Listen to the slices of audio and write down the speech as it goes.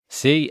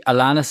See,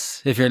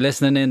 Alanis, if you're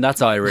listening in,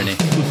 that's irony.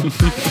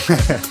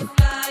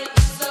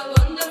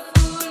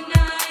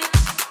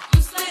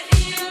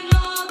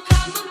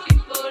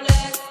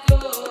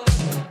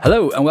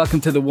 Hello and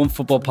welcome to the One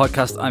Football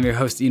Podcast. I'm your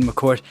host Ian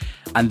McCourt.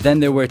 And then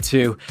there were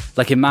two.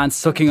 Like a man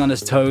sucking on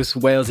his toes,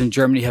 Wales and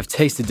Germany have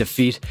tasted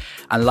defeat.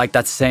 And like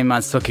that same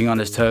man sucking on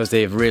his toes,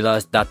 they have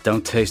realised that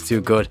don't taste too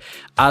good.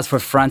 As for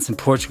France and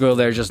Portugal,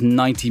 they're just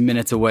 90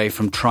 minutes away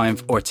from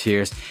triumph or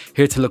tears.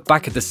 Here to look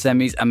back at the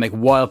semis and make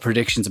wild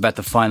predictions about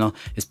the final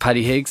is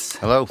Paddy Higgs.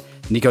 Hello.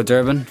 Nico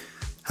Durbin.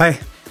 Hi.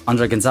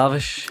 Andre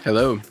Gonçalves.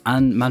 Hello.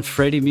 And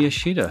Manfredi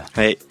Miyashita.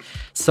 Hey.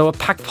 So a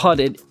packed pod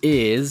it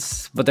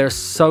is, but there's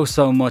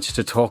so much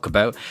to talk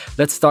about.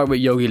 Let's start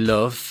with Jogi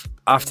Löw.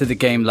 After the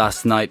game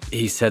last night,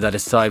 he said that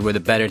his side were the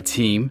better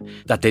team,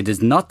 that they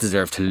did not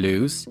deserve to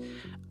lose.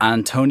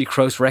 And Tony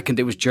Kroos reckoned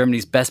it was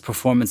Germany's best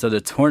performance of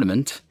the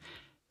tournament.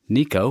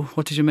 Nico,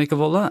 what did you make of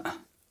all that?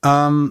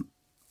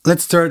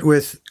 Let's start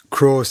with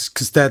Kroos,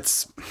 because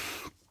that's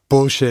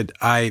bullshit.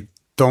 I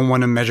don't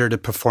want to measure the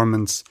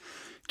performance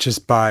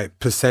just by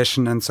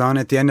possession and so on.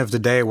 At the end of the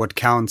day, what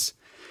counts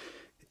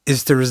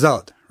is the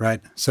result,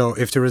 right? So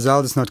if the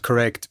result is not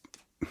correct,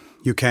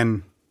 you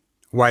can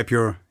wipe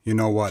your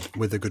you-know-what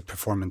with a good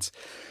performance.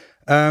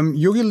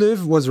 Jogi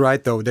Löw was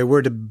right, though. They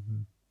were the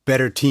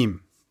better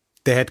team.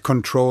 They had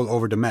control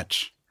over the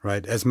match,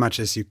 right? As much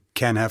as you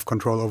can have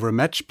control over a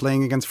match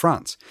playing against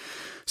France.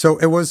 So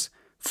it was,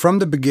 from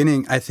the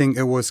beginning, I think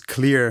it was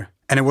clear,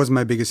 and it was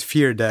my biggest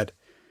fear, that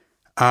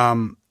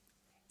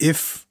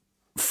if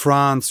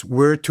France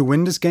were to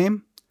win this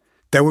game,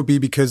 that would be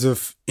because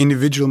of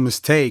individual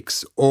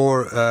mistakes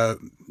or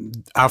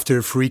after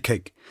a free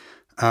kick.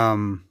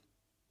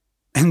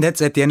 And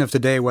that's at the end of the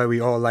day why we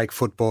all like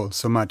football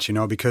so much,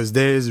 because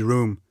there is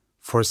room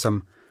for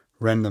some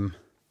random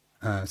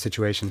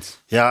situations.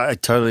 Yeah, I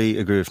totally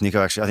agree with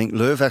Nico, actually. I think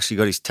Löw actually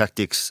got his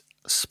tactics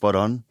spot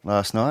on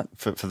last night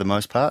for the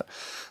most part.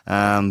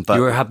 But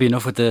you were happy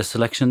enough with the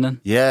selection then?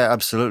 Yeah,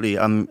 absolutely.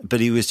 But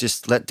he was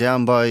just let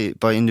down by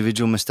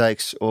individual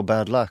mistakes or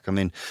bad luck. I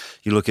mean,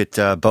 you look at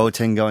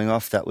Boateng going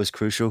off, that was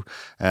crucial.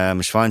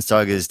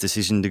 Schweinsteiger's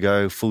decision to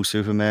go full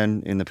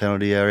Superman in the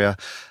penalty area.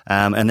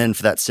 And then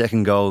for that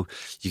second goal,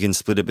 you can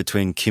split it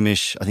between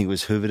Kimmich, I think it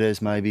was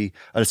Hövedes maybe,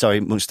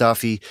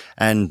 Mustafi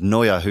and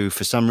Neuer, who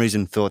for some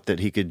reason thought that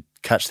he could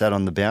catch that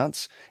on the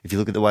bounce, if you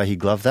look at the way he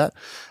gloved that.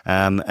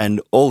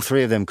 And all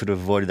three of them could have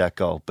avoided that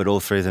goal, but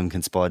all three of them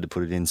conspired to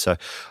put it in. So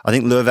I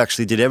think Löw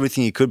actually did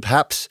everything he could,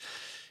 perhaps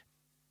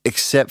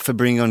except for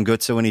bringing on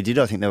Götze when he did.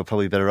 I think there were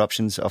probably better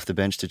options off the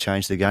bench to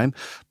change the game.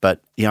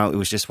 But, it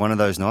was just one of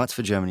those nights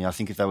for Germany. I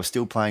think if they were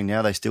still playing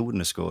now, they still wouldn't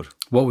have scored.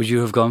 What would you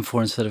have gone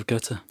for instead of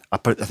Götze? I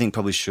think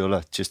probably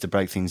Schürrle, just to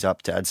break things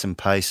up, to add some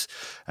pace.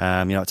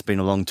 It's been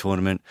a long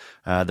tournament.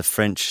 The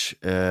French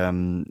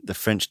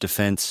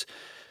defence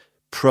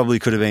probably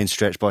could have been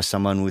stretched by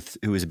someone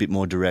who was a bit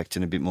more direct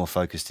and a bit more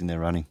focused in their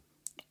running.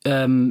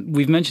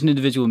 We've mentioned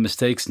individual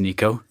mistakes,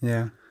 Nico.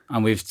 Yeah.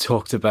 And we've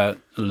talked a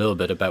little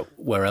bit about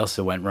where else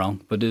it went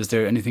wrong. But is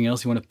there anything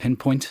else you want to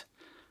pinpoint?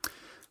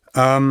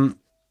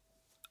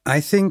 I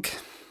think,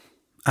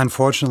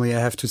 unfortunately, I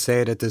have to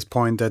say it at this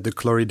point that the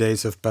glory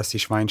days of Basti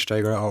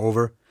Schweinsteiger are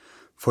over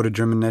for the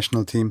German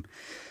national team.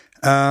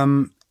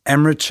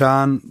 Emre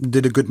Can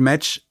did a good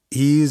match.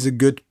 He's a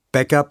good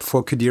backup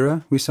for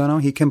Khedira, we saw now.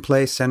 He can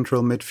play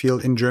central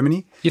midfield in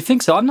Germany. You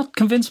think so? I'm not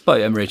convinced by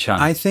Emre Can.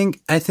 I think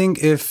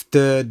if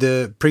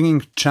the bringing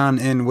Can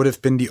in would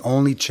have been the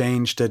only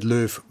change that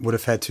Löw would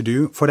have had to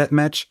do for that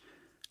match,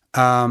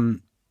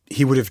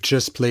 he would have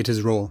just played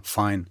his role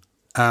fine.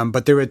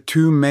 But there were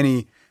too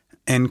many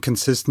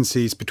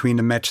inconsistencies between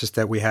the matches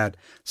that we had.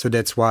 So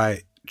that's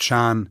why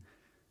Can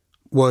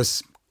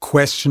was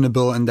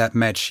questionable in that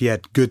match. He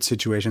had good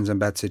situations and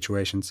bad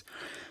situations.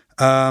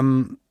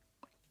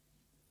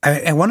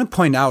 I want to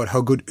point out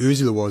how good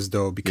Özil was,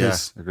 though,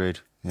 because agreed.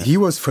 Yeah. He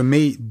was, for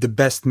me, the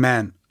best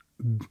man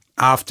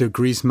after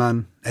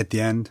Griezmann at the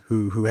end,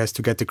 who has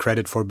to get the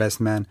credit for best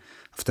man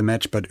of the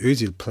match. But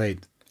Özil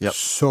played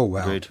so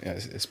well. Agreed. Yeah,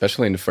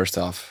 especially in the first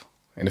half.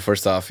 In the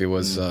first half, he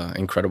was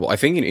incredible. I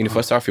think in the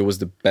first half, he was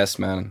the best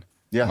man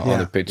on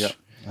the pitch. Yeah,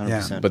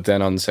 100%. But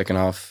then on the second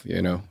half,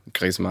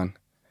 Griezmann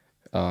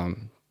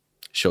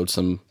showed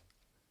some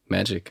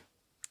magic.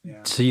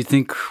 Yeah. So you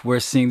think we're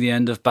seeing the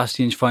end of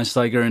Bastian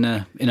Schweinsteiger in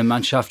a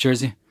Mannschaft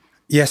jersey?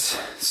 Yes.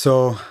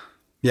 So,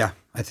 yeah,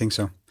 I think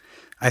so.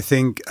 I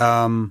think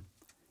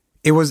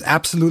it was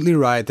absolutely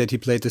right that he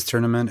played this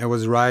tournament. It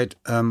was right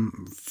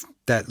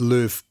that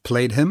Löw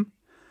played him,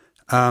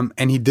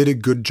 and he did a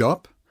good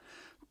job.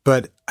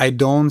 But I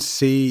don't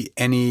see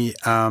any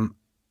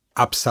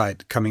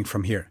upside coming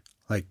from here.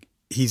 Like,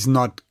 he's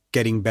not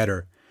getting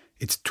better.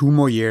 It's 2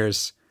 more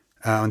years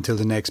until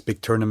the next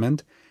big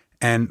tournament.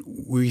 And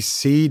we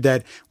see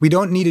that we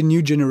don't need a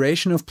new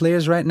generation of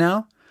players right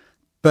now,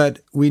 but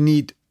we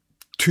need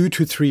 2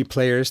 to 3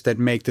 players that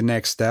make the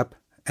next step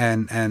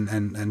and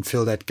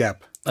fill that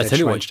gap. I tell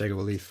you what, Schweinsteiger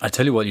will leave. I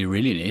tell you what you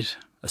really need: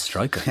 a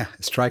striker. Yeah,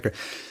 a striker.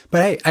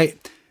 But hey,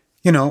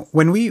 You know,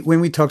 when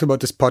we talked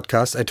about this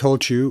podcast, I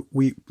told you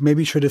we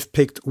maybe should have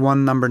picked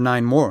one number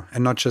 9 more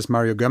and not just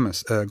Mario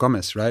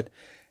Gomez, right?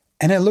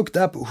 And I looked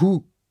up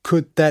who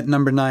could that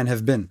number 9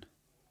 have been.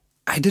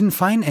 I didn't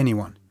find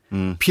anyone.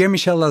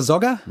 Pierre-Michel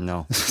Lasogga?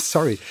 No.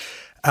 Sorry.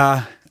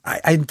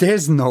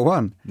 There's no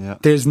one. Yeah.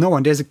 There's no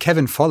one. There's a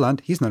Kevin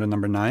Volland. He's not a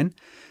number 9.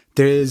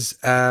 There's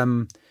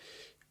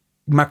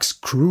Max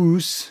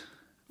Cruz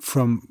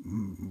from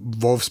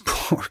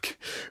Wolfsburg,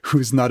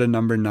 who's not a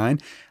number 9.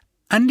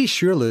 Andy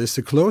Schürrle is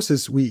the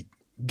closest we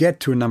get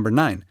to a number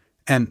 9.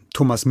 And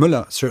Thomas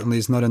Müller certainly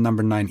is not a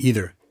number 9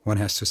 either, one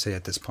has to say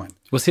at this point.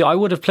 Well, see, I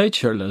would have played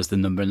Schürrle as the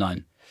number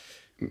 9.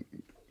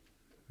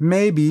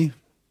 Maybe.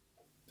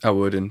 I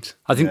wouldn't.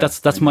 I think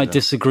that's my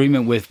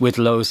disagreement with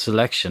Lowe's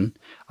selection.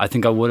 I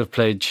think I would have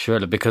played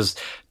Schürrle because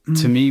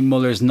to me,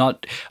 Muller's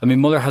not... I mean,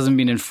 Muller hasn't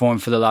been in form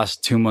for the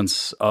last 2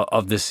 months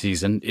of this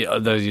season,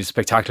 although he did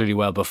spectacularly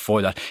well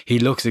before that. He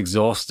looks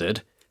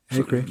exhausted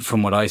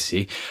from what I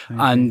see.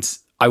 And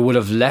I would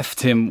have left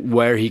him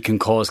where he can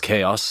cause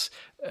chaos.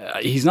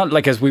 He's not,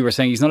 like as we were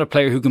saying, he's not a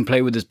player who can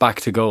play with his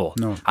back to goal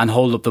and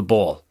hold up the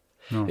ball.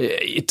 No.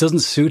 It doesn't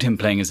suit him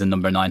playing as a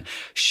number 9.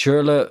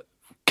 Schürrle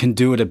can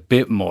do it a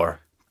bit more.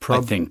 I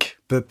think.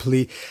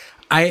 Probably.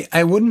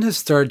 I wouldn't have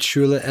started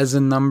Schürrle as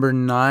a number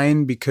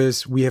 9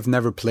 because we have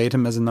never played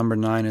him as a number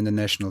 9 in the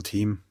national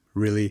team,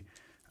 really.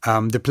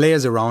 The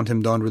players around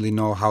him don't really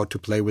know how to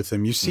play with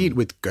him. You see it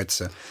with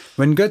Götze.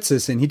 When Götze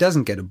is in, he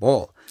doesn't get a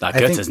ball.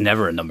 Götze is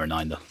never a number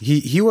 9, though.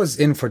 He was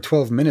in for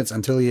 12 minutes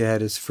until he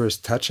had his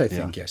first touch, I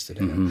think,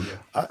 yesterday.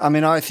 Mm-hmm. I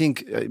mean, I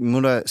think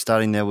Müller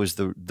starting there was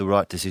the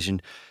right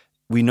decision.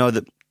 We know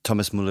that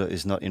Thomas Müller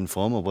is not in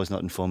form or was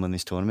not in form in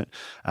this tournament.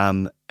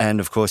 And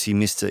of course, he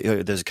missed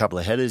there's a couple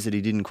of headers that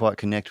he didn't quite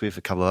connect with,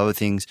 a couple of other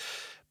things.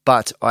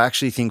 But I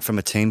actually think from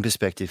a team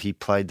perspective, he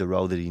played the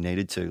role that he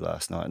needed to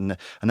last night. And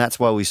that's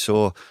why we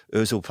saw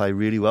Ozil play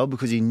really well,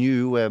 because he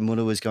knew where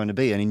Müller was going to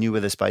be and he knew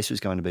where the space was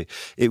going to be.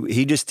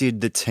 He just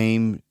did the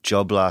team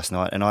job last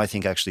night. And I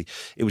think actually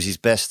it was his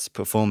best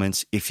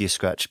performance if you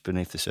scratch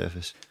beneath the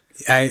surface.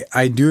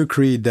 I do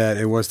agree that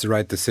it was the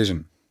right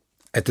decision.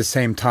 At the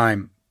same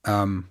time,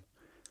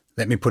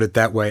 let me put it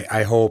that way.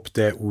 I hope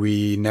that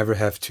we never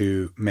have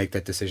to make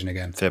that decision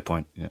again. Fair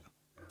point, yeah.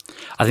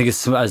 I think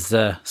it's as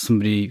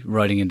somebody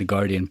writing in The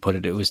Guardian put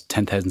it, it was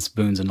 10,000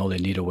 spoons and all they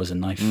needed was a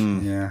knife.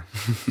 Yeah.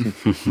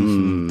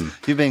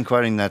 You've been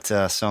quoting that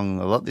song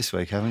a lot this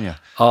week, haven't you?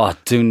 Oh,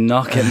 do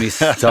not get me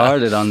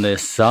started on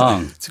this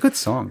song. It's a good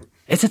song.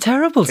 It's a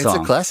terrible song.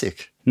 It's a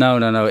classic. No,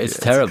 it's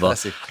terrible.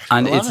 It's a classic.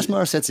 And Alanis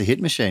Morissette's a hit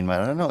machine, mate.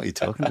 I don't know what you're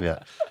talking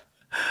about.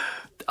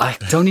 I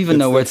don't even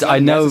know where it's. I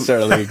know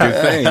necessarily a good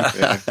thing.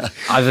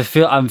 I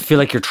feel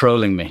like you're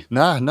trolling me.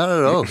 No, not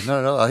at all. Not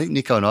at all. I think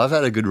Nico and I've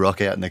had a good rock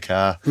out in the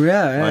car.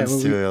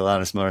 Once to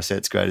Alanis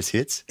Morissette's greatest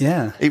hits.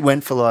 Yeah, it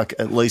went for like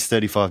at least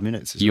 35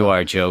 minutes. You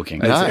are joking.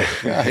 No,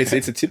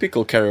 it's a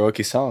typical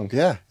karaoke song.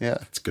 Yeah,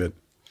 it's good.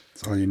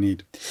 That's all you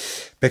need.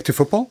 Back to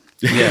football.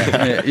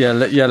 Yeah.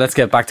 Let's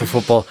get back to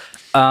football.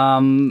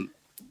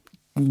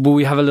 Will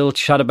we have a little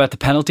chat about the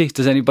penalty?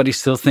 Does anybody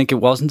still think it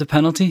wasn't a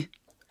penalty?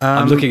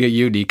 I'm looking at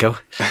you, Nico.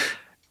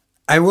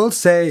 I will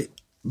say,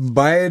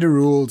 by the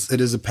rules,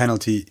 it is a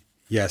penalty.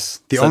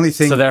 Yes. So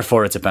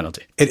therefore, it's a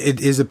penalty. It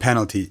is a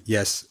penalty.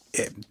 Yes.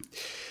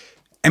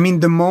 I mean,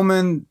 the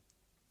moment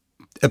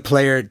a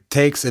player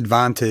takes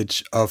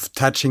advantage of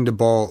touching the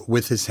ball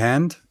with his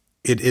hand,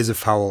 it is a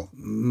foul.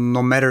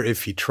 No matter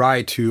if he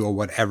tried to or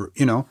whatever,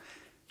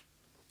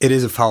 it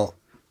is a foul.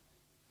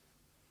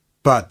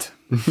 But.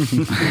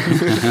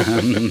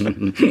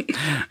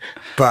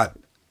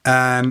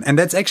 And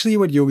that's actually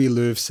what Jogi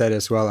Löw said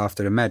as well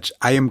after the match.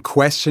 I am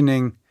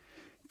questioning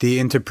the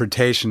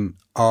interpretation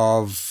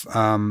of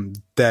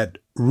that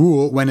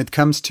rule when it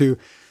comes to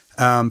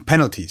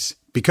penalties.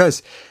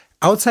 Because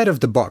outside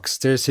of the box,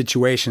 there are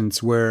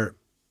situations where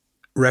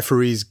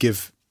referees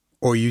give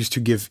or used to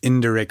give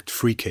indirect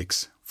free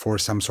kicks for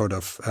some sort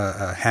of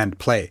hand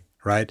play,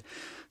 right?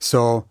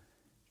 So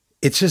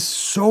it's just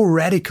so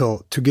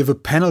radical to give a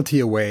penalty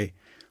away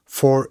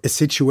for a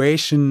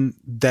situation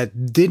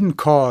that didn't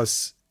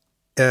cause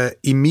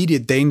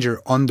immediate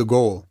danger on the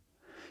goal.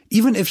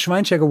 Even if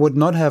Schweinsteiger would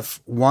not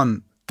have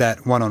won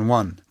that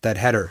one-on-one, that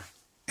header,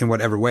 in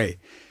whatever way,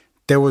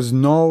 there was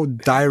no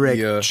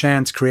direct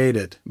chance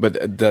created. But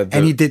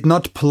and he did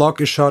not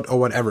block a shot or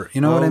whatever.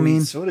 You know what I mean?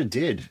 He sort of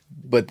did.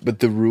 But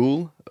the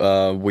rule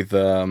with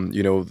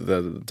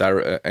the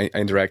direct,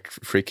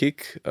 indirect free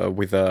kick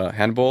with a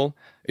handball,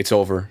 it's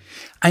over.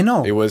 I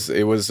know. It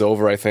was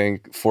over, I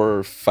think, 4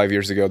 or 5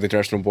 years ago. The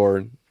international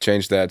board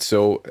changed that.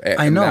 So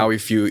I know. Now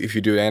if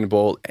you do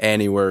handball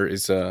anywhere,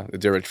 it's a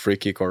direct free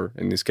kick or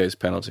in this case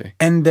penalty.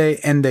 And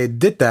they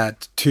did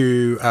that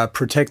to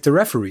protect the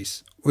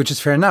referees, which is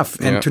fair enough,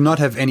 and to not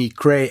have any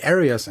gray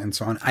areas and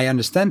so on. I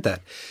understand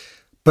that.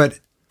 But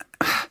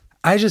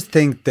I just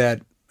think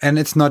that, and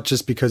it's not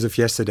just because of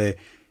yesterday,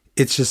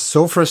 it's just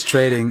so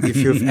frustrating if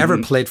you've ever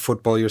played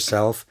football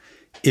yourself,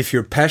 if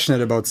you're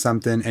passionate about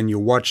something and you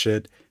watch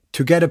it,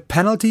 to get a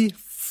penalty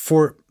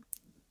for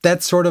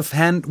that sort of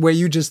hand where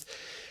you just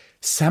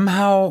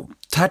somehow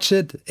touch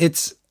it.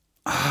 It's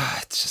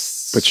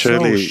just But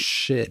surely, so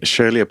shit.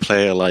 surely a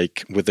player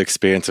like with the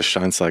experience of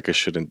Schweinsteiger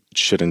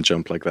shouldn't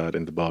jump like that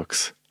in the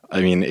box.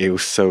 I mean, it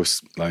was so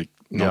like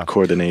not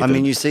coordinated. I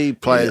mean, you see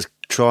players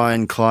try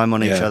and climb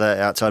on each Yeah.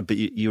 other outside, but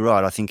you're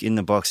right. I think in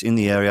the box, in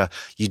the area,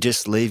 you're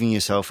just leaving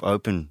yourself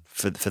open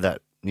for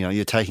that. You know,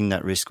 you're taking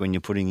that risk when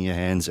you're putting your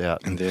hands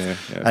out. And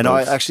I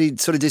I actually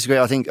sort of disagree.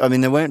 I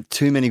mean, there weren't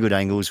too many good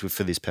angles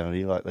for this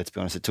penalty. Like, let's be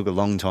honest, it took a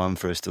long time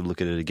for us to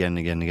look at it again and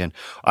again and again.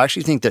 I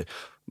actually think that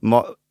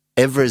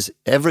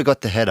Evra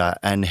got the header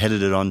and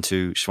headed it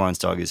onto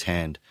Schweinsteiger's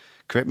hand.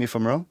 Correct me if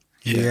I'm wrong?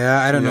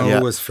 Yeah, I don't know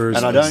who was first.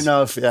 And I don't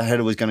know if that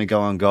header was going to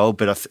go on goal,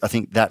 but I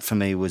think that for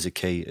me was a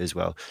key as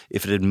well.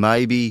 If it had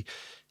maybe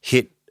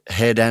hit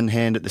head and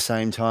hand at the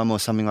same time or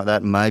something like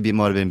that, maybe it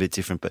might have been a bit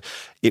different, but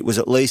it was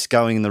at least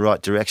going in the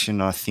right direction.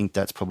 I think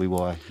that's probably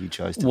why you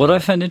chose to. What I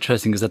found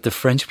interesting is that the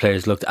French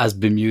players looked as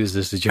bemused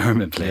as the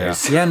German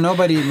players. Yeah,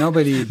 nobody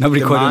Nobody quite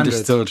demanded.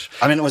 understood.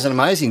 I mean, it was an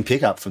amazing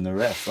pickup from the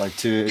ref, like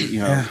to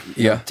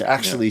to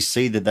actually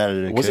see that had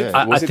occurred. Was it?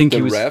 I think the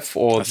he was- ref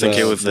or I think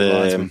it was the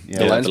linesman. the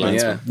Yeah, linesman.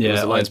 Yeah, it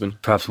was the linesman.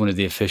 perhaps one of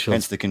the officials.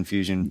 Hence the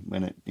confusion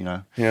when it,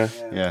 Yeah. yeah.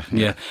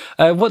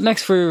 What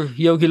next for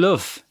Jogi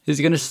Löw? Is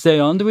he going to stay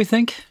on, do we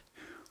think?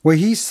 Well,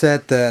 he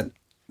said that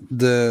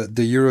the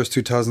Euros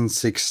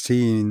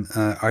 2016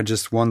 are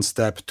just one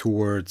step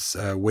towards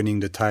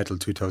winning the title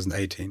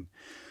 2018.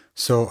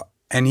 So,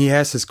 and he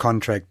has his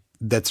contract.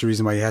 That's the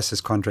reason why he has his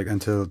contract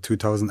until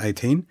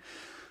 2018.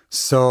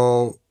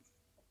 So,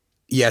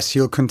 yes,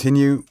 he'll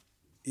continue.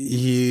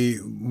 He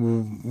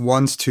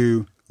wants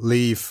to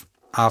leave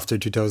after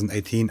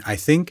 2018, I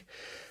think.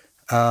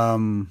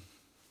 But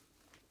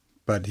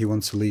he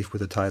wants to leave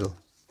with a title.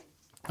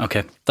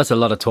 Okay, that's a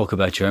lot of talk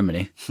about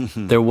Germany.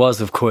 There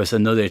was, of course,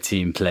 another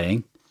team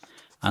playing.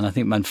 And I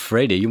think,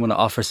 Manfredi, you want to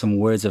offer some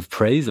words of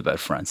praise about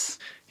France?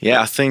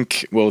 Yeah, I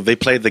think, well, they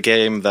played the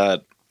game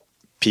that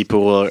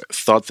people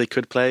thought they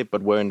could play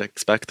but weren't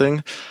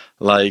expecting.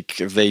 Like,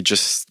 I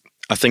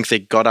think they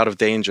got out of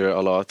danger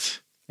a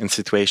lot in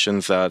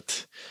situations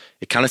that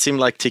it kind of seemed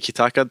like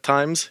tiki-taka at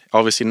times.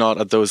 Obviously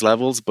not at those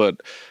levels, but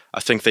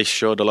I think they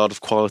showed a lot of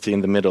quality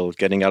in the middle,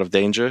 getting out of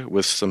danger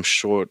with some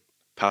short,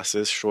 fast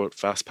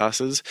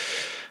passes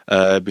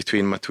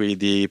between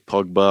Matuidi,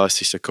 Pogba,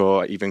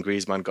 Sissoko. Even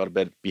Griezmann got a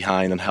bit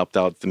behind and helped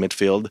out the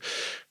midfield.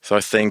 So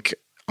I think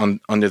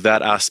under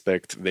that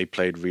aspect, they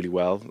played really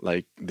well.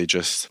 Like it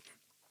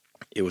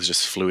was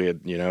just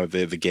fluid.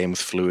 The game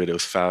was fluid. It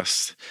was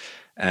fast,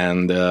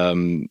 and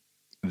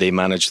they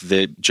managed.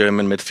 The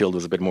German midfield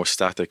was a bit more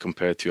static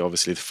compared to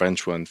obviously the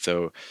French one.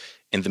 So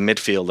in the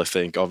midfield, I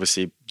think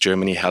obviously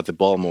Germany had the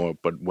ball more,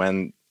 but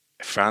when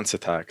France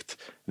attacked,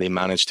 they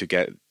managed to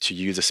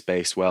use the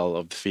space well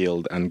of the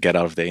field and get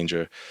out of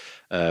danger.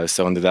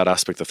 So under that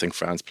aspect, I think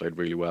France played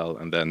really well,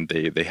 and then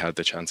they had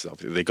the chances.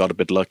 They got a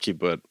bit lucky,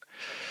 but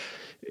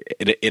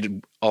it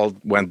all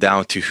went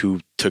down to who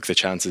took the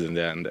chances in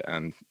the end,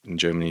 and in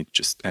Germany,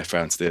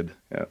 France did.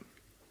 Yeah.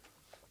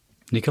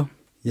 Nico?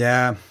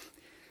 Yeah.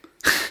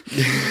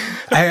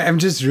 I'm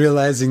just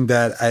realizing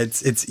that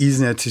it's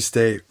easier to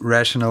stay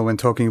rational when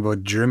talking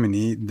about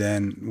Germany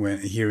than when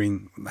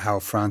hearing how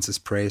France is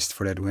praised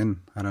for that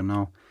win. I don't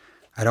know.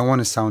 I don't want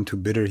to sound too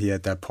bitter here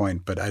at that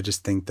point, but I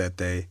just think that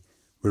they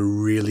were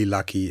really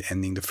lucky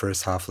ending the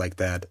first half like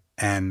that.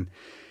 And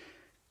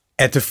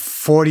at the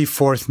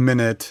 44th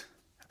minute,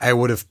 I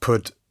would have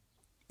put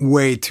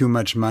way too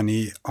much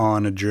money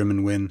on a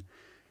German win.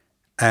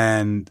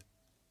 And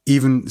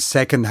even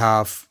second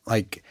half,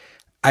 like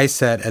I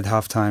said at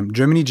halftime,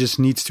 Germany just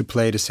needs to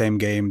play the same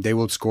game. They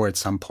will score at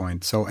some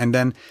point. So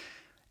and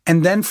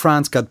then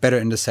France got better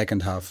in the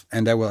second half,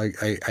 and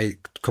I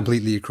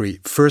completely agree.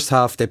 First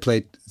half they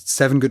played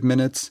 7 good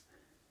minutes.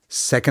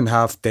 Second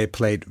half they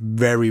played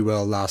very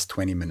well. Last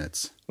 20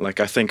 minutes.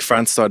 Like I think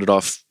France started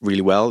off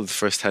really well. The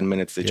first 10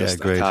 minutes they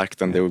just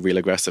attacked and they were really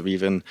aggressive.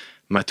 Even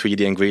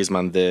Matuidi and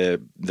Griezmann,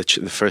 the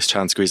first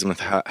chance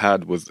Griezmann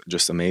had was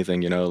just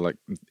amazing. Like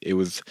it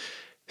was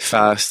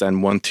fast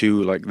and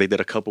 1-2, like they did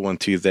a couple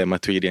 1-2 there,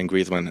 Matuidi and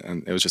Griezmann,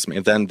 and it was just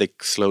amazing. Then they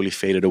slowly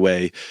faded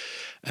away,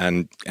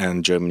 and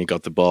Germany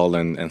got the ball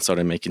and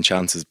started making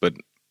chances. But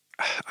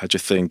I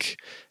just think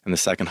in the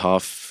second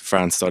half,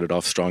 France started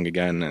off strong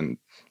again, and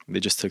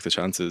they just took the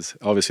chances.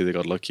 Obviously, they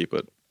got lucky,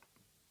 but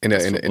in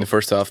the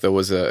first half, there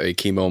was a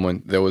key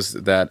moment. There was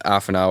that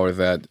half an hour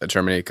that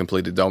Germany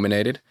completely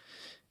dominated,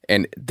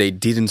 and they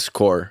didn't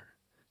score,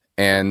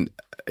 and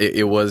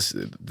it was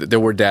they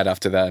were dead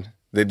after that.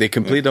 They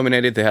completely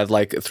dominated. They had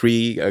like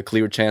 3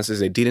 clear chances.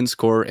 They didn't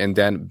score, and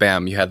then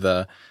bam, you had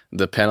the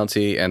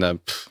penalty, and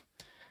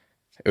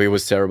it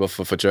was terrible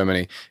for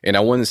Germany. And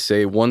I want to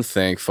say one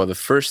thing: for the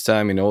first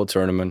time in the whole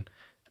tournament,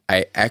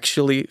 I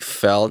actually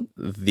felt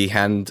the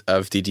hand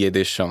of Didier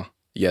Deschamps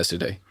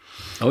yesterday.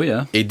 Oh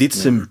yeah, he did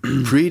some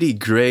pretty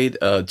great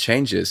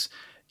changes.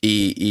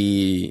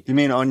 You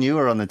mean on you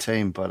or on the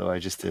team, by the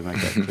way, just to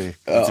make that clear?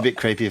 It's a bit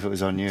creepy if it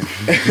was on you.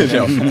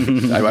 No,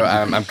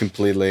 I'm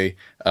completely.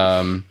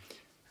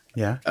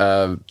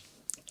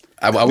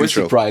 I was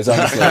Neutral. surprised,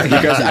 honestly,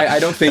 because I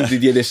don't think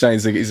Didier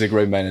Deschamps is a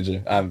great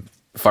manager.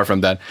 Far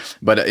from that.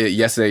 But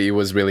yesterday it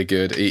was really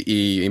good.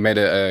 He made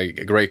a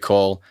great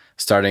call,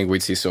 starting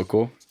with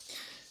Sissoko.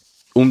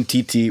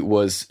 Umtiti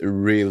was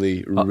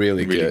really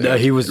good. No,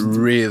 he was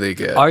really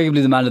good.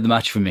 arguably the man of the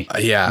match for me.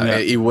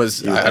 It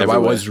was. I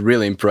was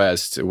really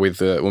impressed with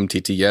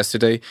Umtiti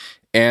yesterday,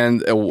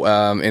 and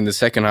in the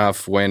second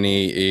half when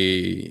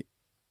he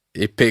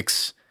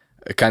picks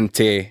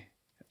Kante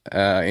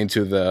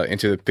into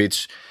the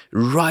pitch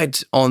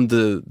right on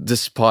the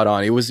spot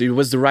on. It was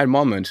the right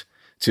moment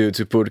to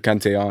put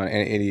Kante on,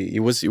 and it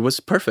was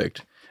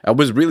perfect. I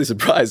was really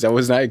surprised. I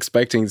was not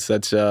expecting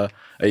such a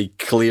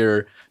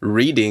clear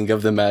reading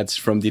of the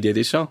match from Didier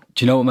Deschamps.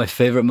 Do you know what my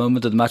favourite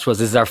moment of the match was?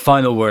 This is our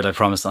final word, I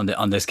promise,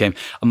 on this game.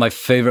 And my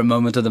favourite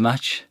moment of the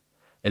match?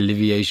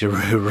 Olivier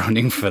Giroud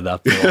running for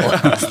that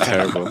ball. It's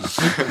terrible.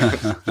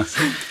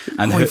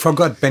 And We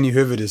forgot Benny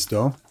Hövedes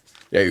though.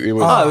 Yeah, it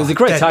was. it was a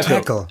great that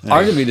tackle. tackle.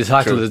 Arguably the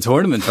tackle of the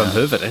tournament from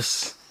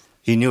Hövedes.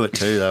 He knew it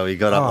too, though. He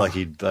got up like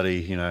he'd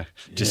bloody,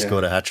 just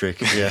scored a hat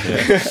trick. Yeah.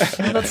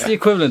 Well, that's the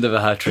equivalent of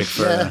a hat-trick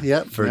for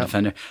a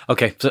defender.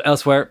 Okay, so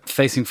elsewhere,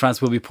 facing France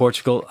will be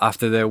Portugal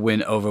after their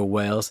win over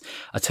Wales.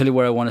 I'll tell you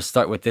where I want to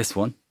start with this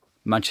one.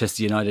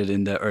 Manchester United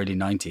in the early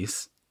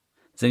 90s.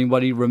 Does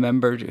anybody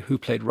remember who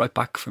played right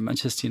back for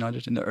Manchester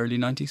United in the early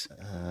 90s?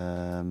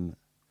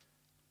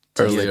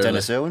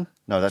 Dennis Irwin?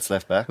 No, that's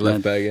left back.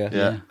 Left back,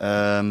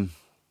 Yeah.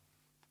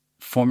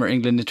 Former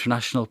England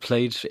international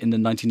played in the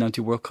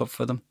 1990 World Cup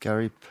for them.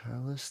 Gary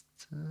Pallister.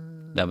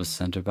 That was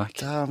centre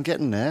back. I'm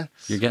getting there.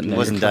 You're getting there. It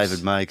wasn't You're close.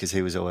 David May because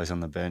he was always on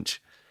the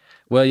bench.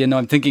 Well,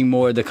 I'm thinking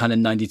more the kind of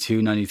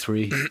 92,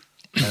 93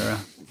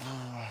 era.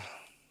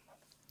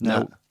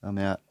 No, I'm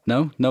out.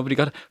 No? Nobody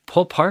got it?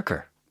 Paul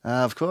Parker.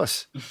 Of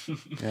course.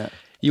 Yeah.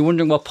 You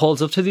wondering what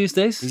Paul's up to these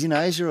days? He's in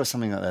Asia or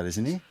something like that,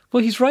 isn't he?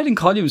 Well, he's writing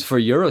columns for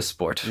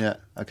Eurosport. Yeah,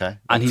 okay.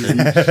 And he's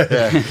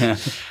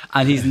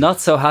and he's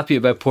not so happy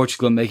about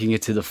Portugal making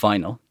it to the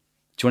final.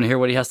 Do you want to hear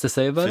what he has to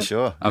say about it? For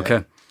sure. yeah.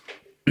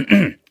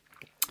 Okay.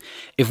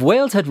 If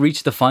Wales had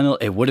reached the final,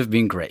 it would have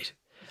been great.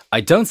 I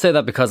don't say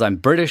that because I'm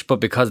British, but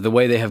because of the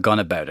way they have gone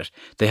about it.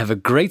 They have a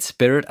great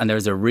spirit and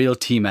there's a real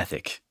team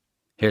ethic.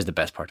 Here's the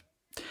best part.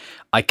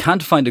 I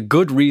can't find a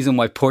good reason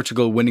why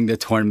Portugal winning the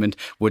tournament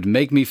would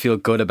make me feel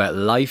good about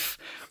life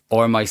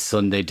or my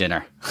Sunday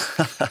dinner.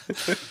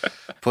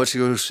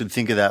 Portugal should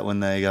think of that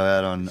when they go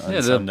out on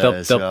Yeah, Sunday they'll,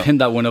 as they'll well. pin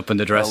that one up in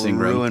the They'll dressing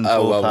room. ruin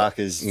Paul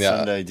Parker's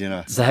Sunday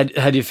dinner. So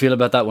how do you feel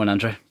about that one,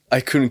 Andre? I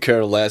couldn't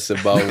care less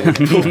about what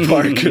Paul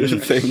Parker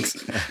thinks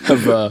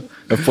of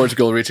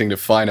Portugal reaching the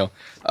final.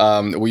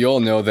 We all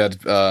know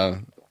that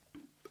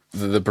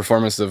the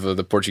performance of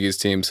the Portuguese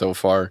team so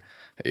far,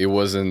 it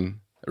wasn't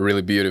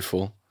really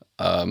beautiful.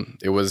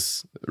 It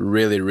was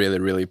really, really,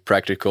 really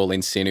practical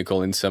and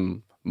cynical in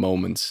some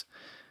moments.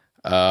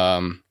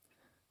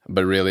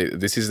 But really,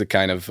 this is the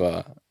kind of...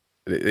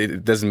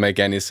 it doesn't make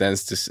any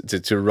sense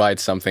to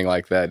write something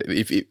like that.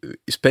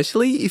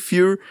 Especially if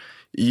you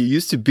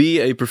used to be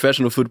a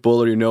professional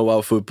footballer, you know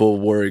how football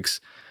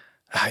works.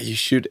 You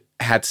should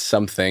add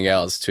something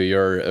else to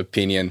your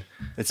opinion.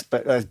 It's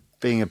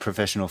being a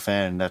professional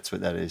fan. That's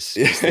what that is.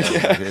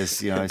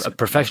 It's A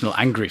professional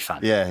angry fan.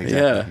 yeah,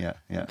 exactly.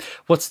 Yeah.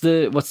 What's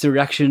the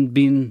reaction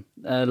been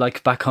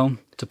like back home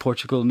to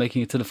Portugal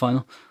making it to the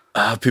final?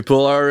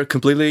 People are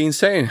completely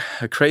insane,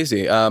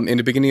 crazy. In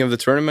the beginning of the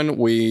tournament,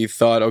 we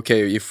thought,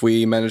 okay, if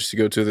we managed to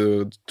go to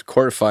the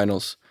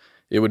quarterfinals,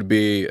 it would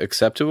be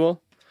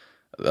acceptable.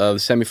 The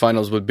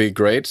semifinals would be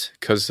great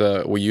because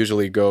we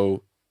usually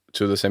go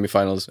to the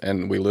semifinals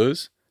and we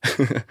lose.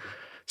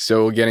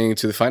 So getting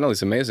to the final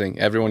is amazing.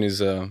 Everyone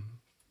is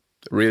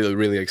really,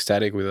 really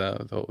ecstatic with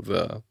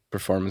the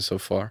performance so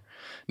far.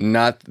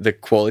 Not the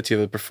quality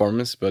of the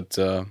performance, but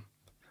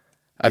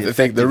I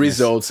think the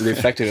results, the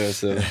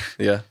effectiveness.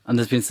 Yeah. And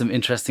there's been some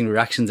interesting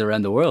reactions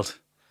around the world.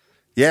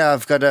 Yeah,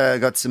 I've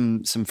got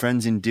some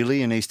friends in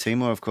Dili in East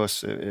Timor, of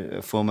course,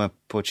 a former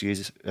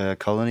Portuguese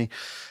colony,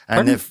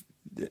 and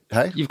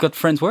You've got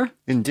friends where?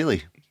 in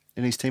Dili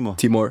in East Timor.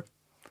 Timor.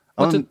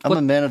 I'm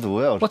a man of the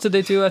world. What did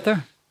they do out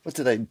there? What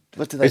do they?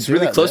 It's do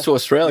really out close there? to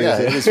Australia.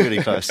 Yeah, it is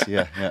really close.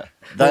 Yeah.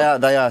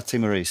 They are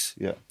Timorese.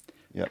 Yeah.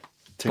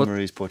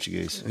 Timorese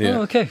Portuguese. Yeah.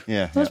 Oh, okay.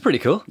 Yeah, That's yeah. pretty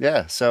cool.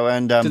 Yeah. So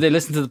and Do they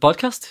listen to the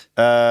podcast?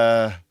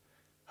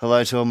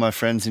 hello to all my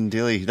friends in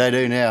Dili. They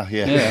do now.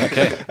 Yeah. Yeah,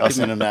 okay. I'll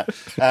send them that.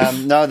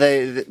 No,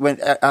 they went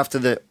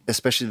after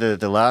especially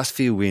the last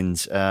few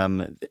wins.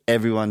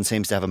 Everyone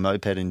seems to have a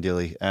moped in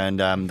Dili, and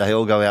they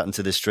all go out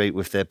into the street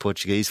with their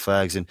Portuguese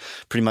flags and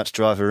pretty much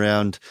drive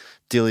around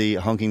Dili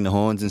honking the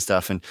horns and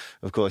stuff. And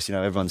of course,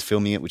 everyone's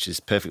filming it, which is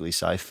perfectly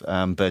safe.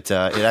 But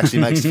it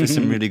actually makes for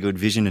some really good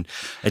vision, and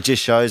it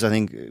just shows. I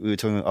think we were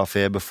talking off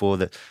air before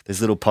that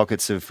there's little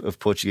pockets of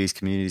Portuguese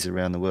communities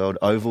around the world.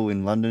 Oval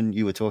in London.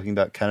 You were talking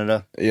about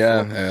Canada.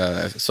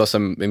 Yeah, I saw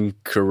some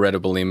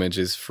incredible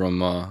images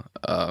from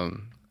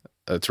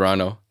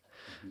Toronto,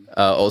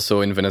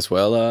 also in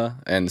Venezuela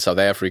and South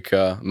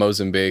Africa,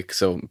 Mozambique.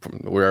 So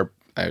we're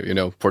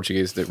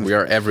Portuguese. That we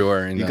are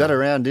everywhere. You got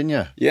around, didn't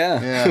you?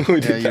 Yeah, Yeah, we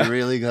did you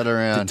really got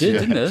around.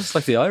 Didn't it? It's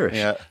like the Irish.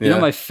 Yeah. You know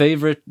my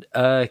favorite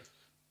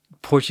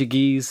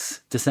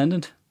Portuguese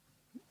descendant?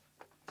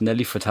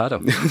 Nelly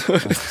Furtado.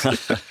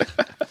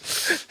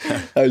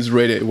 I was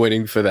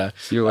waiting for that.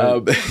 You're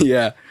waiting.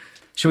 Yeah.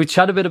 Should we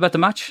chat a bit about the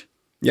match?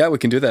 Yeah, we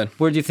can do that.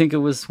 Where do you think it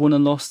was won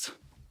and lost?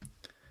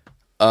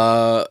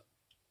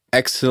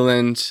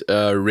 Excellent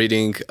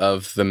reading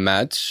of the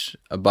match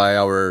by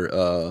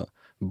our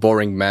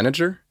boring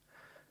manager.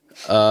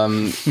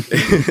 It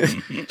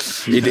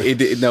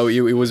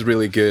was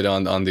really good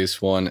on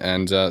this one,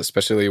 and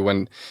especially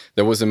when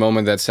there was a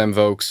moment that Sam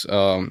Vokes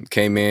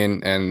came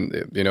in, and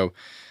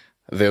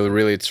they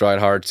really tried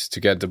hard to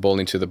get the ball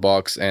into the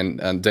box,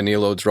 and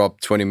Danilo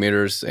dropped 20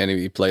 meters, and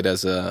he played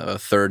as a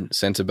third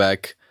centre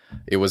back.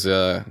 It was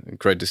a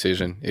great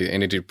decision,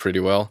 and he did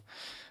pretty well.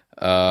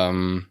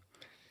 And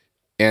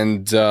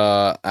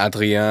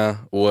Adrien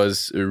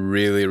was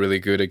really, really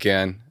good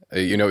again.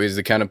 He's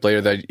the kind of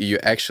player that you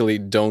actually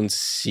don't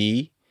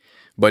see,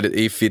 but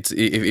if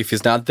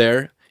he's not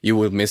there, you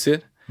will miss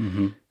it.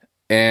 Mm-hmm.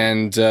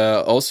 And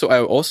I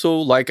also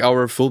like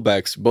our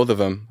fullbacks, both of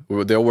them.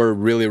 They were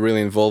really,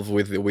 really involved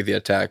with the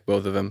attack,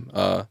 both of them.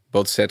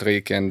 Both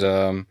Cedric and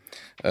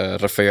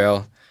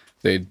Rafael,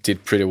 they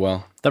did pretty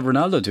well. That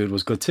Ronaldo dude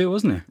was good too,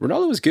 wasn't he?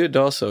 Ronaldo was good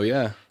also,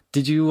 yeah.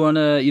 Did you want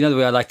to, the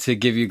way I like to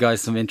give you guys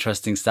some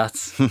interesting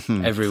stats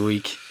every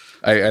week.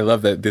 I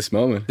love this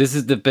moment. This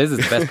is the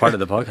best part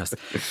of the podcast.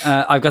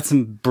 I've got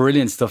some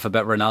brilliant stuff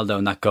about Ronaldo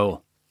and that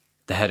goal,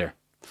 the header.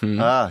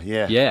 Ah,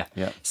 yeah.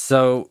 Yeah.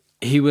 So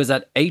he was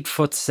at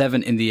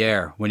 8'7" in the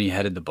air when he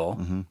headed the ball.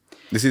 Mm-hmm.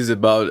 This is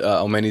about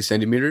how many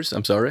centimeters?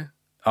 I'm sorry.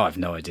 Oh, I've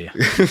no idea.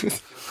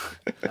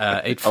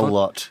 8 foot. A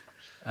lot.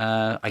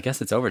 I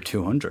guess it's over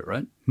 200,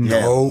 right?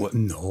 No.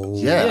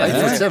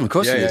 Yeah, 8'7", of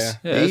course it is.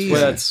 Yeah,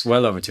 that's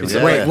well over 200.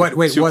 Yeah.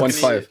 Wait.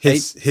 2.5.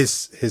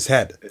 His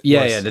head.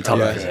 Yeah, the top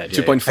of his head.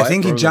 2.5. I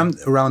think he probably.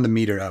 jumped around the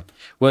meter up.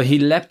 Well, he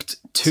leapt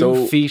 2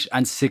 So- feet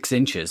and 6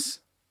 inches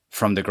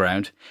from the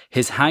ground.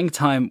 His hang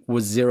time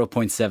was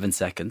 0.7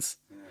 seconds.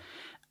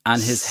 And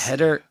his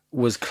header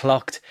was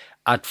clocked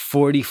at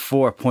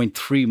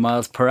 44.3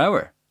 miles per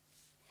hour.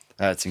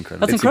 That's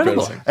incredible. That's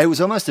incredible. It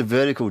was almost a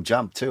vertical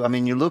jump too. I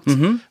mean, you looked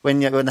when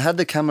they had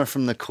the camera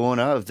from the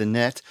corner of the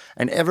net,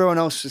 and everyone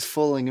else was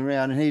falling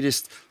around, and he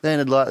just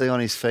landed lightly on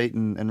his feet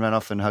and ran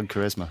off and hugged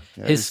Quaresma.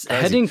 Yeah, His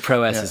heading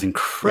prowess is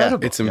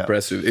incredible. It's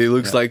impressive. It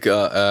looks like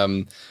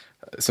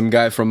some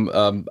guy from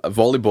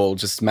volleyball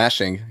just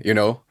smashing,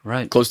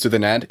 Right. close to the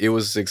net. It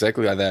was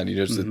exactly like that. You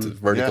just a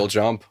vertical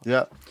jump.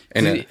 Yeah.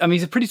 And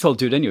he's a pretty tall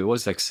dude anyway. It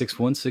was like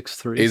 6'1",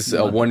 6'3". is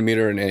 1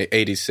 meter and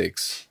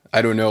 86.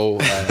 I don't know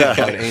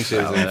how it inches.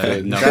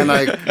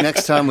 Damo,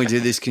 next time we do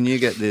this, can you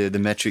get the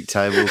metric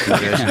table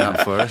conversion up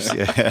for us?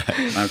 Yeah.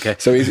 Okay.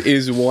 So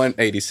is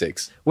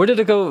 186. Where did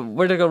it go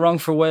wrong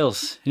for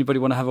Wales? Anybody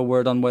want to have a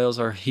word on Wales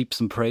or heap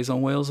some praise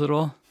on Wales at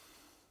all?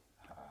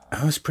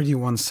 It was pretty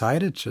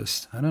one-sided,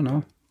 I don't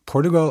know.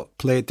 Portugal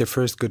played their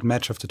first good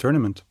match of the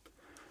tournament.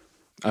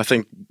 I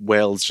think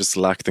Wales just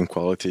lacked in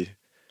quality.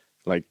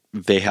 Like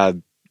they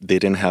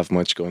didn't have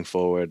much going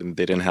forward, and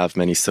they didn't have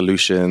many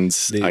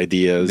solutions,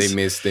 ideas. They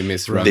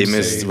missed Ramsey. They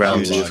missed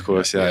Ramsey, of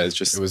course. Yeah, it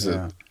was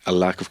a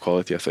lack of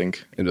quality, I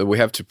think. And we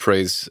have to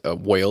praise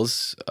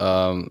Wales,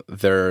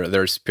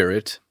 their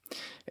spirit,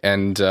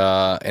 and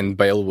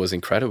Bale was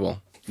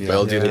incredible.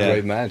 Bale did a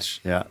great match.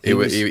 Yeah.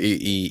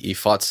 He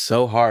fought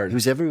so hard. He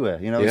was everywhere.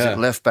 He was at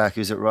left back, he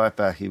was at right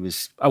back, he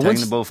was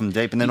taking the ball from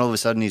deep, and then all of a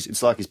sudden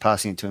it's like he's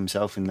passing it to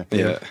himself in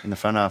the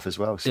front half as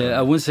well. So. Yeah,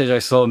 at one stage I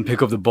saw him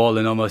pick up the ball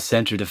in almost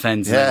centre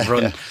defence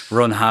and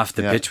run half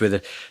the pitch with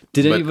it.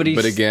 Anybody?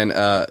 But again,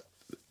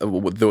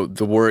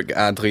 the work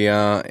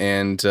Adrien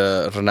and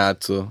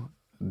Renato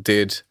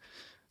did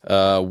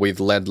with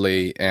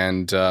Ledley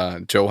and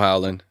Joe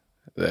Howland,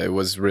 it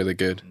was really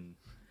good.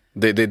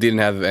 They didn't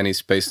have any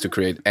space to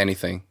create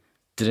anything.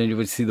 Did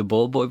anybody see the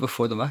ball boy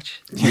before the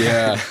match?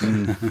 Yeah.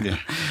 That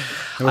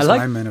was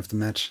my man of the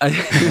match.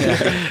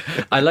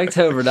 I liked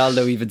how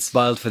Ronaldo even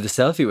smiled for the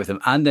selfie with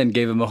him and then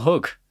gave him a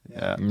hug.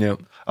 Yeah.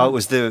 Oh, it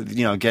was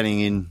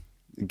getting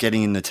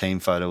in the team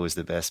photo was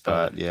the best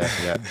part. Yeah.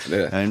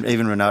 And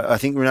even Ronaldo, I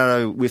think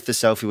Ronaldo with the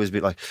selfie was a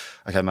bit like,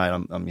 okay, mate,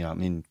 I'm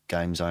in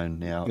game zone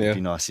now. It'd be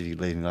nice if you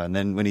leave me. And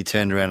then when he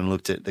turned around and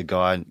looked at the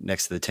guy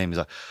next to the team, he was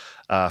like,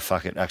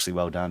 fuck it, actually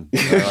well done.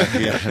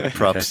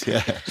 Props.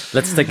 Yeah.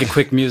 Let's take a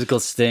quick musical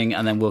sting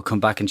and then we'll come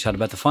back and chat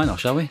about the final,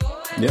 shall we?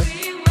 Yeah.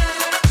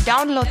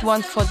 Download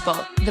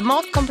OneFootball, the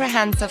most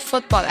comprehensive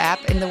football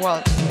app in the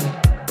world.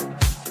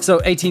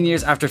 So 18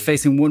 years after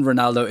facing one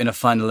Ronaldo in a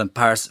final in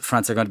Paris,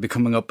 France are going to be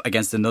coming up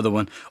against another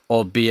one,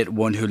 albeit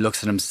one who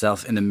looks at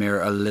himself in the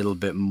mirror a little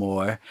bit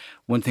more.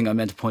 One thing I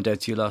meant to point out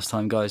to you last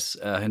time, guys,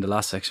 in the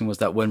last section, was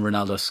that when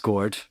Ronaldo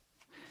scored,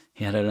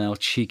 he had an old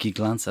cheeky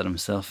glance at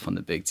himself on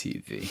the big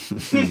TV.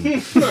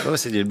 Of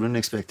course he did. Wouldn't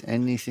expect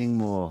anything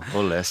more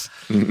or less.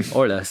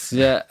 Or less,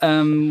 yeah.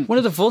 One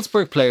of the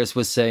Wolfsburg players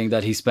was saying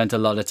that he spent a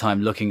lot of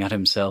time looking at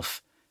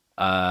himself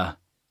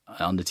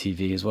on the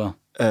TV as well.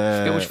 I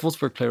forget which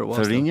Wolfsburg player it was.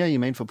 Farinha, you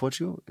mean for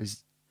Portugal?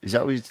 Is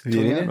that what you're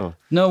talking about? Or?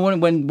 No,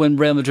 when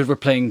Real Madrid were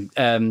playing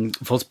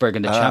Wolfsburg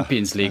in the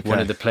Champions League, one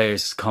of the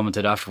players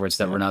commented afterwards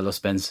that Ronaldo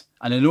spends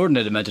an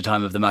inordinate amount of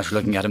time of the match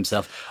looking at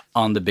himself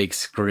on the big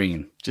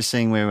screen. Just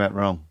seeing where we went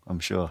wrong, I'm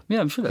sure.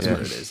 Yeah, I'm sure that's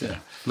what it is,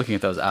 Looking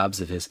at those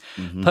abs of his.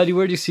 Paddy,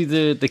 where do you see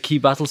the key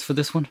battles for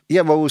this one?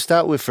 Yeah, well, we'll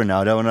start with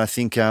Ronaldo, and I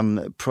think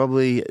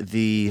probably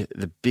the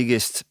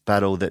biggest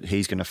battle that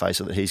he's going to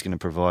face or that he's going to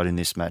provide in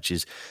this match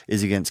is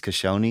against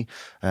Koscielny.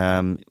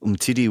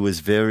 Umtiti was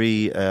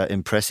very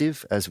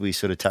impressive, as we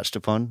sort of touched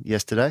upon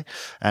yesterday,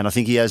 and I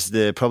think he has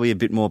probably a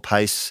bit more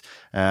pace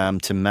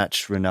to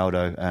match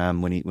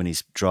Ronaldo when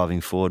he's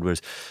driving forward,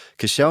 whereas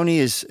Koscielny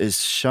is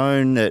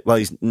shown that, well,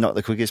 he's not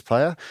the quickest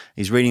player.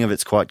 His reading of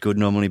it's quite good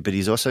normally, but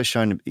he's also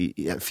shown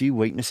a few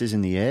weaknesses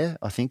in the air,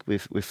 I think,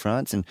 with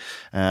France.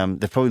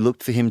 And they've probably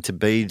looked for him to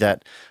be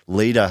that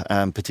leader,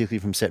 particularly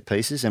from set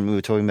pieces. And we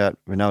were talking about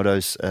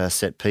Ronaldo's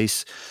set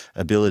piece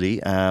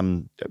ability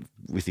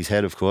with his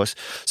head, of course.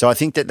 So I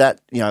think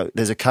that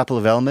there's a couple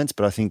of elements,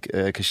 but I think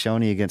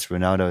Koscielny against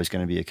Ronaldo is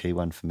going to be a key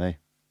one for me.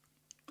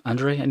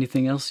 Andre,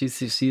 anything else you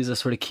see as a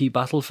sort of key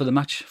battle for the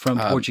match from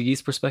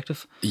Portuguese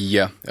perspective?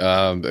 Yeah,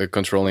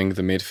 controlling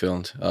the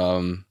midfield.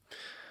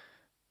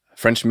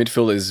 French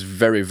midfield is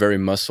very, very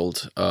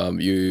muscled.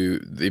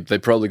 They're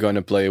probably going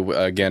to play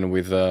again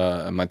with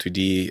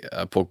Matuidi,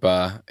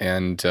 Pogba,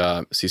 and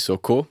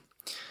Sissoko,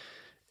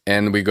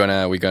 and we're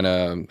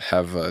gonna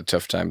have a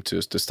tough time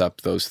to stop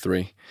those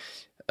three.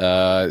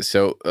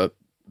 So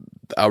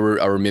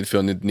our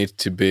midfield needs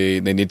to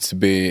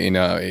be in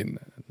a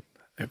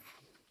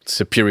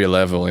superior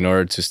level in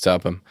order to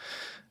stop them.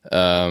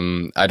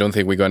 I don't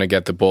think we're going to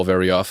get the ball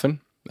very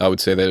often. I would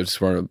say that it's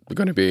going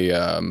to be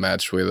a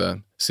match with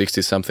a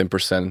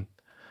 60-something%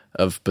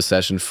 of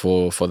possession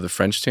for the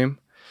French team.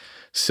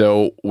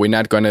 So we're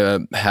not going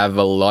to have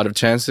a lot of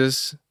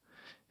chances,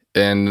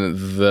 and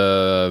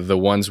the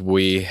ones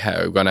we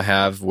are going to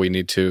have, we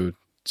need to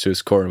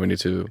score. We need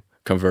to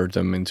convert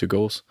them into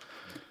goals.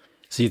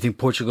 So you think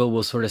Portugal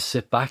will sort of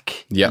sit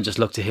back and just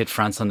look to hit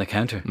France on the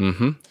counter?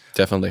 Mm-hmm.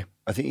 Definitely.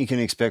 I think you can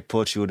expect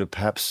Portugal to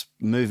perhaps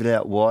move it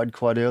out wide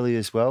quite early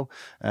as well.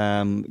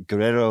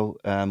 Guerreiro,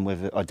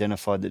 we've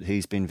identified that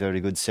he's been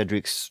very good.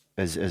 Cedric's,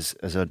 as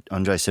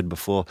Andre said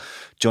before,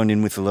 joined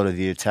in with a lot of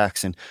the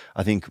attacks. And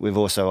I think we've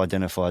also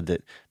identified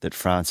that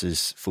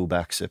France's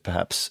fullbacks are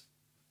perhaps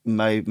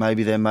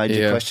maybe their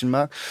major question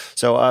mark.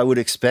 So I would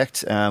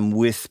expect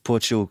with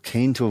Portugal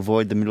keen to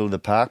avoid the middle of the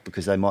park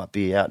because they might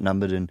be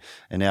outnumbered and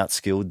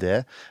outskilled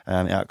there,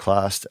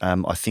 outclassed.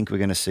 I think we're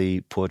going to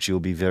see Portugal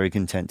be very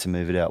content to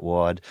move it out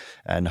wide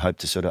and hope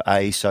to sort of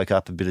A, soak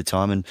up a bit of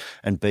time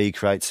and B,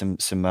 create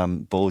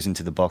some balls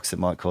into the box that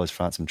might cause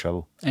France some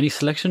trouble. Any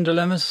selection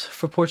dilemmas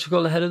for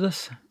Portugal ahead of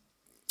this?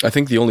 I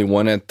think the only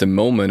one at the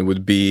moment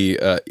would be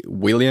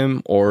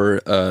William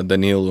or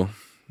Danilo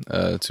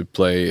to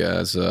play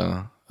as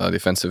a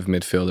defensive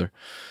midfielder.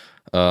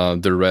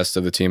 The rest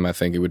of the team, I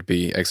think it would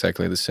be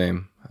exactly the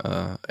same,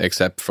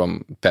 except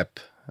from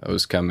Pep,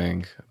 who's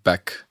coming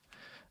back.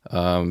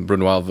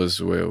 Bruno Alves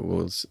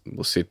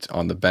will sit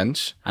on the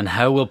bench. And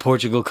how will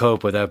Portugal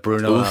cope without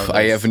Bruno Alves?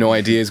 I have no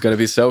idea. It's going to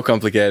be so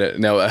complicated.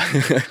 No,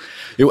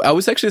 I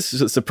was actually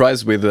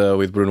surprised with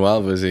Bruno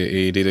Alves.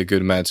 He did a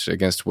good match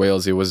against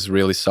Wales. He was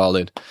really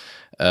solid.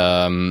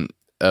 But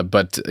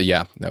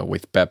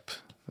with Pep,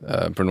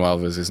 Bruno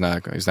Alves is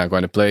not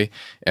going to play,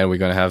 and we're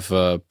going to have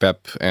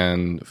Pep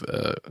and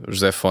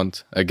José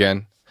Fonte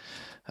again.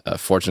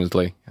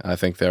 Fortunately, I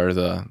think they're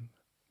the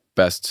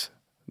best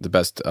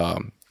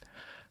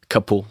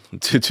couple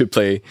to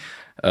play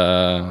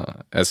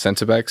as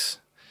centre backs.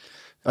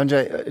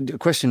 Andre, a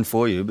question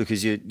for you,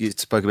 because you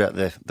spoke about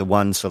the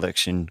one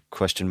selection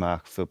question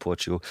mark for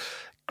Portugal.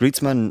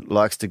 Griezmann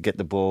likes to get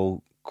the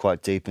ball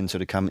quite deep and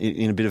sort of come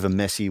in a bit of a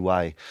messy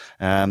way,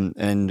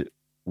 and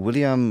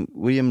William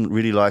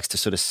really likes to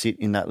sort of sit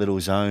in that little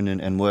zone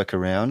and work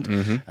around,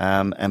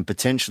 and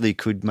potentially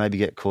could maybe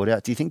get caught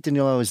out. Do you think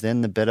Danilo is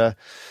then the better,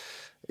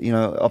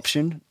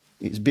 option?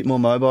 He's a bit more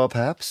mobile,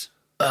 perhaps.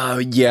 I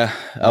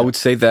would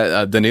say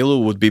that Danilo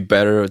would be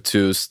better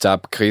to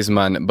stop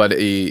Griezmann, but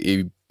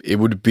it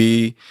would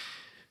be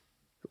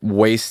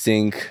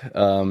wasting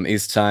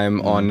his time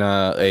on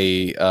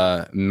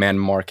a man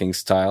marking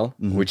style,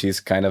 which is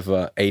kind of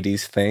a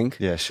 80s thing.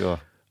 Yeah, sure.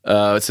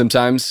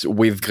 Sometimes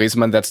with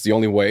Griezmann, that's the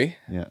only way.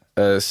 Yeah.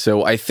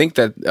 So I think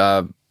that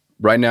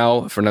right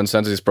now, Fernando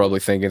Santos is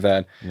probably thinking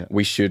that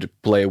we should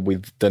play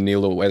with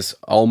Danilo as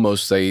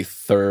almost a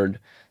third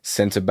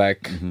centre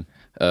back,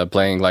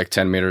 playing like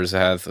 10 meters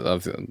ahead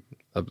of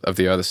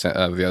the other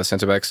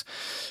centre backs.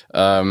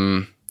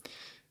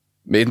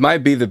 It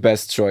might be the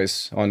best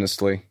choice,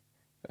 honestly.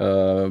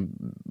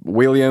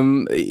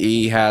 William,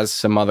 he has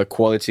some other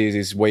qualities.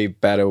 He's way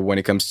better when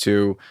it comes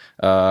to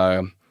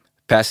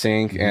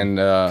passing and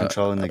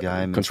controlling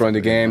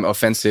the game.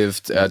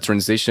 Offensive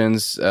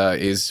transitions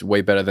is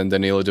way better than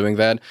Danilo doing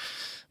that.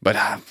 But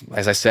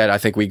as I said, I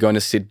think we're going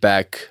to sit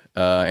back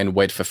and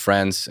wait for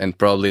France, and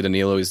probably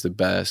Danilo is the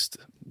best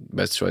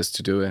choice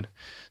to do it.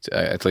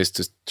 at least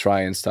to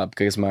try and stop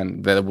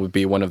Griezmann. That would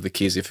be one of the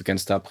keys. If you can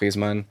stop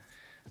Griezmann,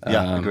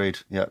 agreed.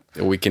 Yeah,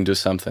 we can do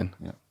something.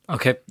 Yeah.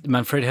 Okay,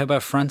 Manfredi, how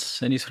about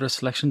France? Any sort of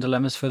selection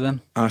dilemmas for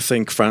them? I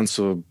think France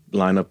will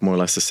line up more or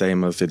less the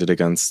same as they did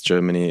against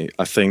Germany.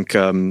 I think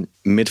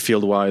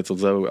midfield-wise,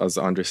 although, as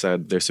Andre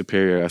said, they're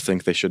superior, I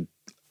think they should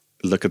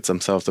look at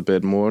themselves a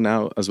bit more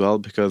now as well,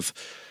 because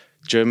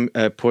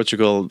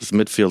Portugal's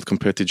midfield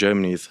compared to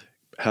Germany's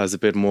has a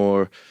bit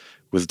more,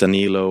 with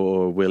Danilo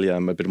or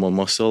William, a bit more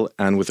muscle,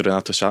 and with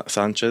Renato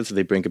Sanchez,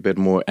 they bring a bit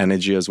more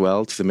energy as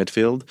well to the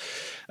midfield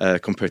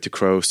compared to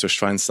Kroos or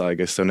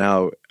Schweinsteiger. So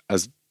now,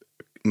 as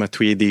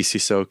Matuidi,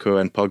 Sissoko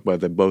and Pogba,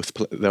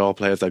 they're all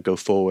players that go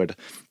forward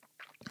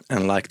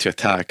and like to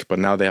attack, but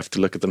now they have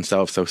to look at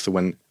themselves. So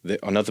when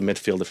another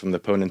midfielder from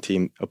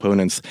the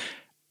opponents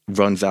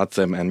runs at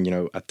them and,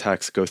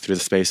 attacks, go through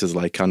the spaces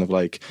like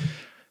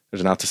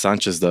Renato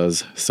Sanchez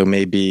does. So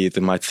maybe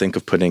they might think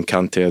of putting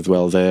Kante as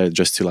well there,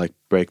 just to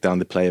break down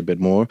the play a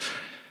bit more.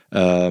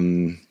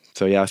 So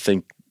yeah, I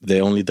think the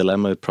only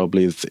dilemma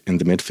probably is in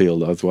the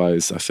midfield.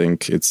 Otherwise, I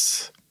think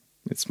it's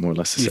more or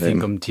less the same. You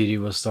think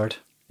Umtiti will start?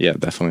 Yeah,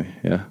 definitely.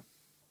 Yeah.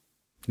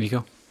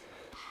 Nico?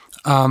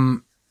 I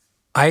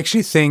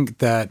actually think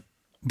that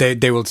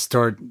they will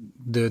start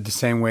the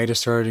same way they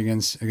started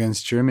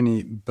against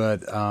Germany,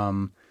 but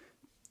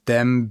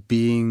them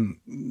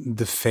being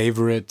the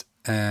favorite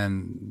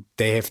and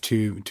they have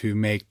to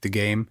make the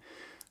game,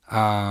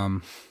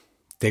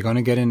 they're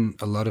gonna get in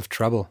a lot of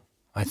trouble.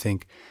 I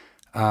think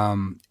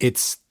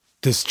it's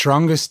the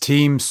strongest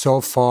team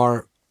so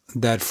far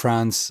that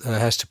France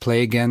has to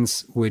play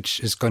against, which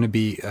is going to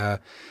be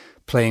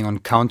playing on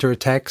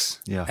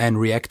counterattacks and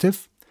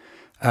reactive.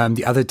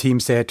 The other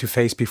teams they had to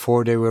face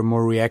before, they were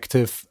more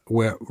reactive,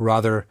 were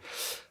rather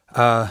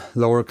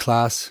lower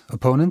class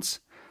opponents.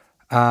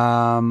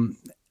 And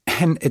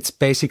it's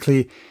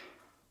basically,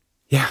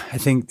 I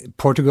think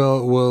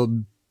Portugal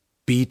will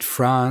beat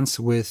France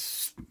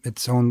with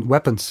its own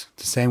weapons,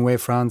 the same way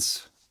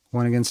France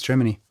won against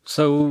Germany.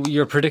 So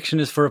your prediction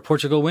is for a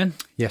Portugal win?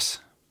 Yes.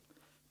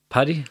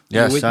 Paddy?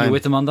 Yeah, you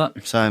with them on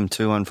that? Same,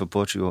 2-1 for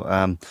Portugal.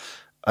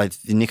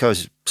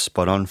 Nico's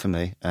spot on for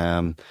me.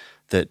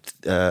 That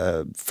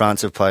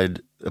France have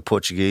played a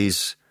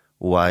Portuguese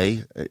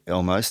way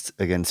almost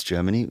against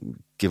Germany,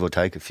 give or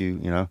take a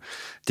few,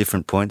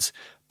 different points.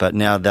 But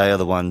now they are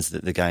the ones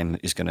that the game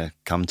is going to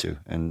come to,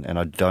 and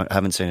I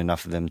haven't seen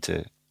enough of them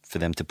for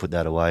them to put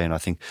that away. And I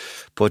think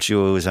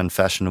Portugal is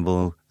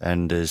unfashionable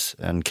and as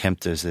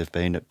unkempt as they've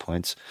been at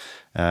points.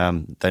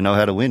 They know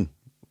how to win,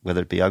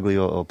 whether it be ugly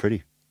or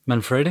pretty.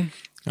 Manfredi?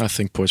 I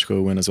think Portugal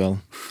will win as well.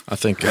 I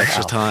think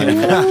extra time.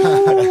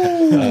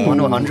 I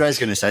wonder what Andre's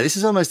going to say. This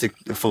is almost a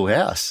full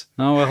house.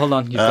 No, well, hold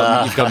on.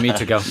 You've got me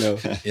to go. No.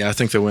 Yeah, I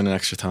think they'll win in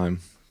extra time.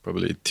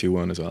 Probably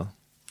 2-1 as well.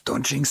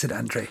 Don't jinx it,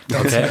 Andre.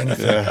 Don't say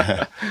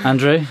anything.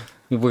 Andre,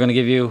 we're going to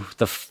give you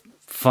the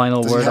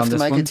final word on this one. Does he have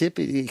to make a tip?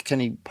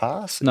 Can he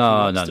pass?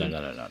 No.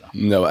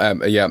 No,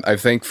 I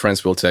think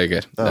France will take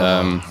it.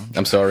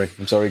 I'm sorry,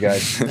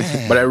 guys,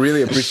 but I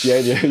really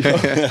appreciate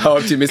how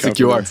optimistic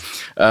you are.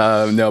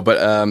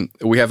 But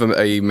we have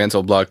a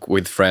mental block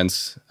with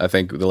France. I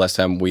think the last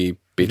time we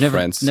beat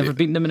France, never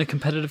beaten them in a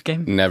competitive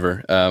game.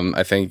 Never.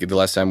 I think the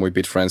last time we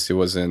beat France, it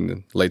was in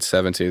the late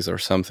 70s or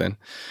something.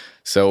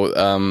 So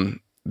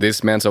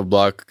this mental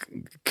block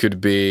could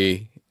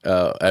be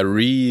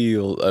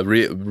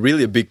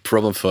really a big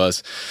problem for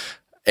us.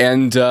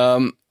 And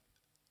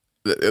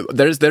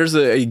there's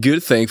a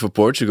good thing for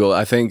Portugal.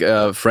 I think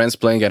France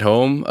playing at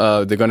home,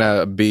 they're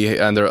gonna be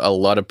under a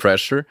lot of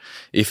pressure.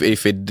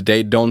 If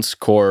they don't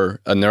score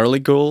an early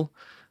goal,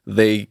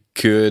 they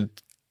could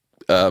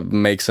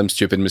make some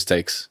stupid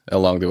mistakes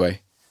along the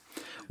way.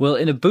 Well,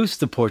 in a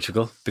boost to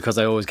Portugal, because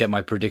I always get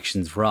my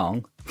predictions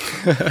wrong,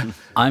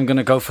 I'm going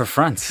to go for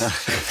France.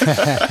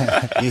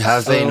 You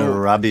have been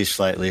rubbish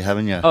lately,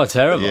 haven't you? Oh,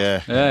 terrible.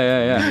 Yeah.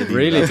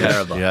 Really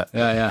terrible.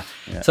 Yeah.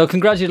 So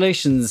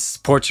congratulations,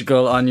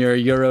 Portugal, on your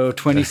Euro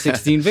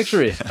 2016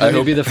 victory. I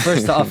will be the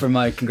first to offer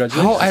my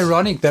congratulations. How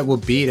ironic that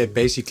would be that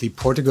basically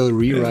Portugal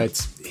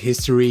rewrites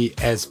history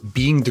as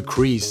being the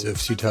Greece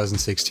of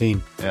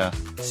 2016. Yeah.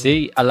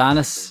 See,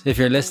 Alanis, if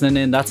you're listening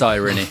in, that's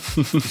irony.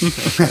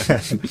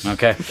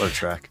 Okay. What a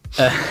track.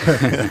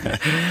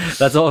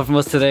 That's all from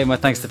us today. My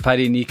thanks to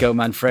Paddy, Nico,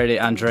 Manfredi,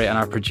 Andre, and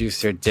our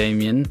producer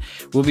Damien.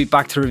 We'll be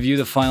back to review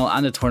the final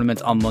and the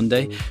tournament on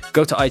Monday.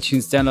 Go to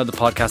iTunes, download the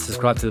podcast,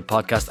 subscribe to the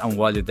podcast, and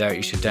while you're there,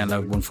 you should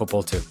download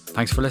OneFootball too.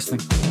 Thanks for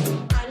listening.